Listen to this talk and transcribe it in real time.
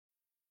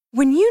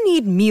When you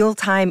need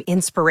mealtime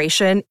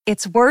inspiration,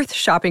 it's worth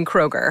shopping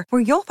Kroger,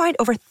 where you'll find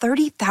over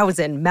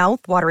 30,000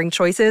 mouth-watering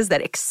choices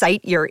that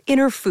excite your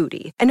inner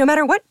foodie. And no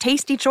matter what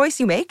tasty choice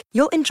you make,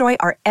 you'll enjoy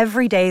our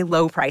everyday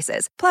low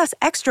prices, plus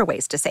extra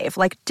ways to save,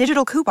 like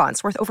digital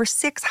coupons worth over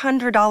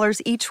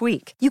 $600 each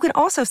week. You can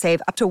also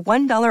save up to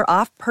 $1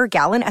 off per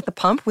gallon at the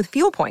pump with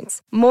fuel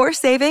points. More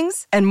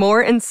savings and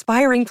more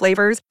inspiring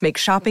flavors make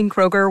shopping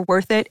Kroger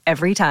worth it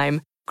every time.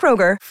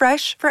 Kroger,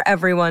 fresh for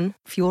everyone.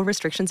 Fuel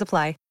restrictions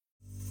apply.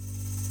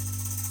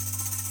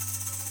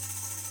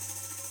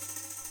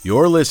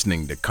 You're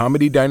listening to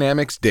Comedy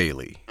Dynamics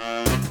Daily.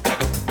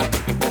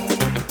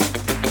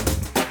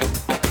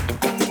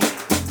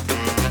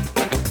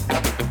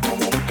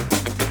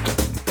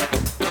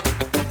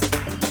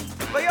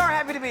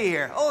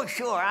 Here. Oh,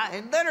 sure.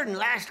 Better than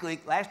last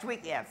week. Last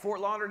week, yeah,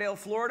 Fort Lauderdale,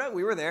 Florida.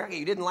 We were there.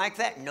 You didn't like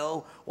that?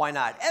 No. Why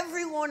not?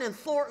 Everyone in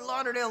Fort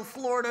Lauderdale,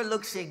 Florida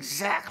looks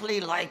exactly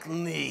like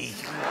me.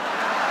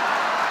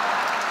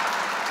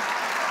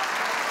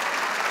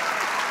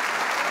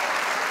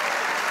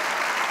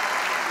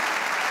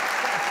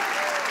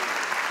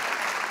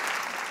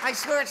 I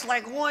swear it's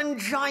like one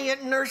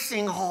giant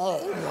nursing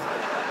home.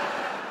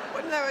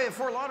 Wasn't that at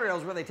Fort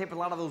Lauderdale's where they tape a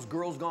lot of those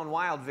Girls Gone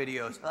Wild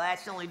videos? Well,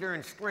 that's only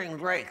during spring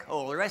break.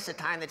 Oh, the rest of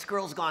the time, it's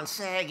Girls Gone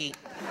Saggy.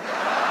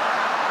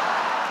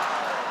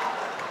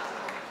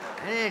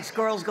 And then it's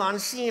Girls Gone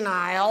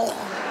Senile.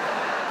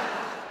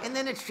 And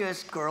then it's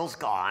just Girls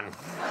Gone.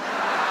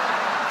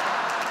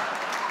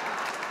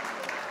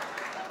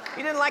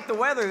 You didn't like the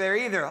weather there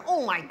either.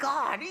 Oh my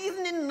God,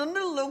 even in the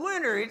middle of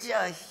winter, it's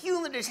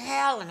humid as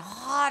hell and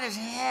hot as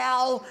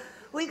hell.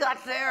 We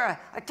got there,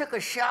 I took a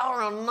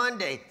shower on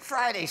Monday.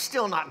 Friday,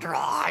 still not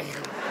dry.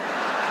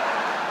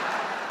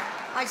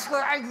 I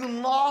swear I grew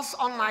moss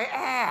on my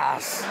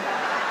ass.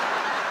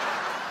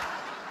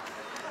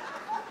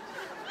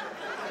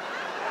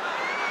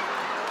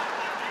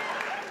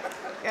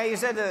 Yeah, you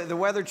said the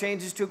weather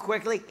changes too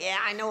quickly? Yeah,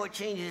 I know it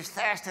changes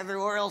fast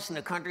everywhere else in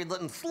the country, but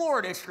in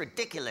Florida, it's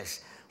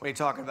ridiculous. What are you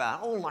talking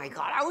about? Oh my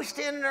God, I was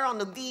standing there on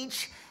the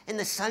beach in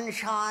the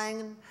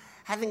sunshine,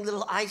 having a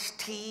little iced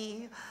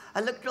tea.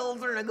 I looked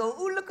over and I go,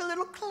 ooh, look, a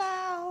little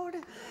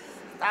cloud.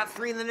 About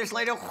 3 minutes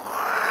later, holy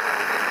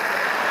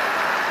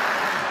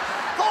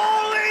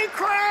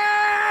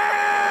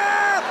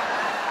crap!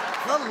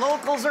 The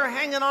locals are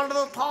hanging onto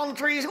the palm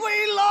trees.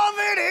 We love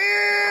it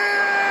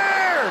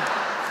here!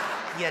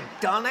 You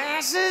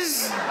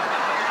dumbasses!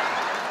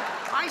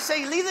 I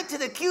say leave it to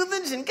the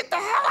Cubans and get the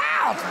hell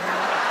out!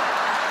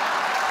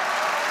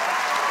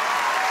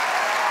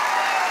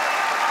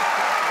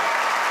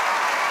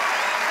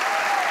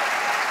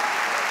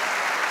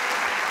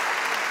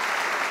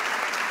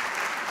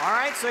 All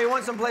right, so you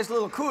want someplace a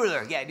little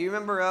cooler. Yeah, do you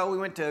remember we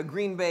went to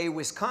Green Bay,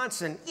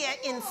 Wisconsin? Yeah,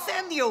 in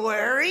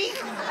February.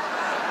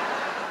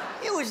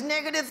 It was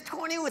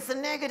 -20 with a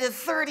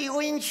 -30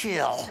 wind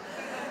chill.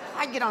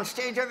 I'd get on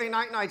stage every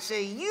night and I'd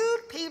say, you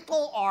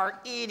people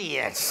are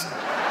idiots.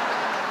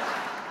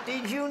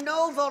 Did you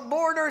know the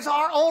borders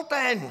are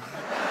open?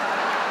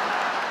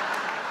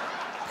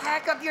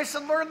 Pack up your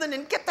Suburban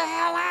and get the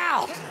hell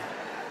out.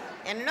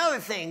 And another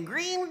thing,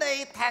 Green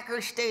Bay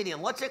Packers Stadium.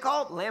 What's it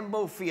called?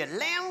 Lambeau Field.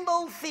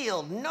 Lambeau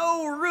Field,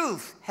 no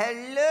roof.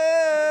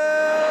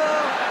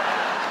 Hello?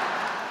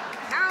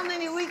 How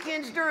many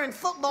weekends during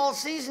football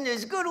season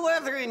is good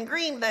weather in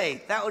Green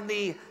Bay? That would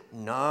be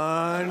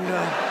none.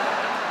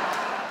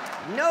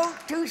 Note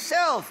to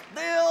self,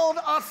 build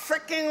a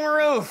freaking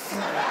roof.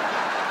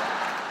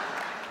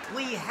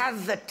 We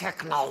have the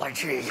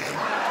technology.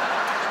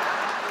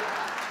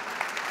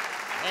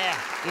 Yeah,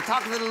 you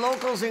talk to the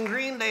locals in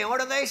Green Bay,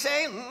 what do they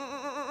say? We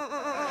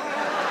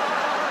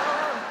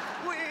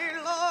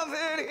love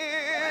it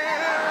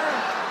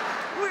here.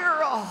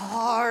 We're a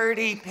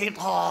hardy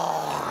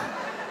people.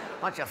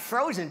 Bunch of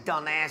frozen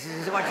dumbasses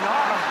is what you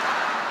are.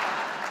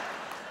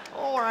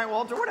 All right,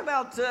 Walter, what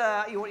about,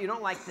 you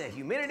don't like the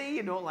humidity,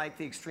 you don't like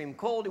the extreme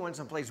cold, you want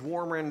someplace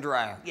warmer and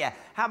drier. Yeah,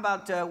 how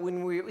about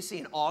when we see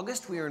in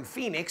August, we were in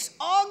Phoenix.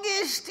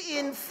 August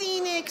in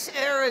Phoenix,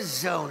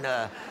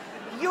 Arizona.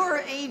 Your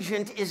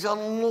agent is a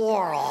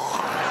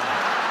moron.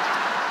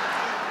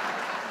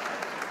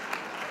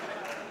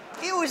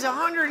 It was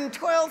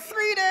 112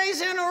 3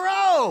 days in a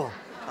row.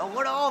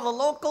 What do all the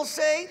locals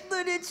say?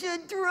 But it's a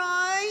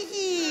dry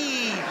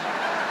heat.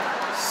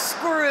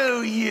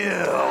 Screw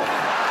you.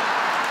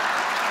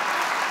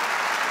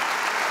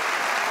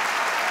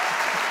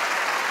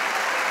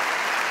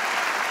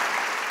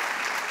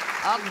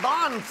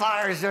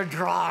 Bonfires are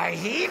dry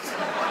heat.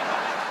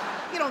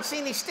 You don't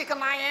see me sticking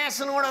my ass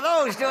in one of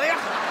those, do you?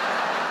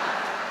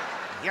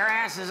 Your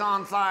ass is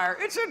on fire.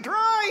 It's a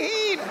dry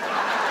heat.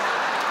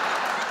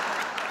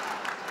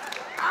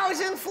 I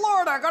was in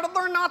Florida. I gotta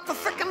burn out the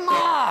frickin'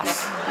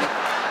 moss.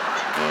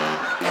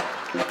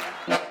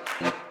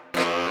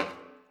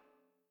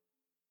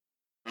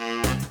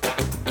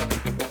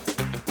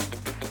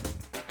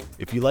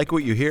 If you like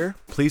what you hear,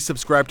 please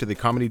subscribe to the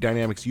Comedy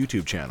Dynamics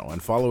YouTube channel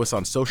and follow us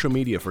on social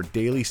media for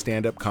daily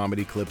stand-up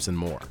comedy clips and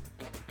more.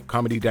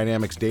 Comedy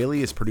Dynamics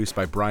Daily is produced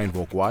by Brian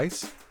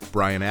Volk-Weiss.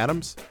 Brian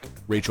Adams,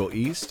 Rachel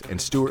East, and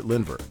Stuart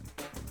Linver.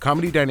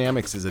 Comedy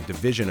Dynamics is a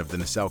division of the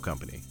Nacelle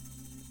Company.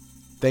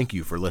 Thank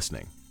you for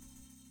listening.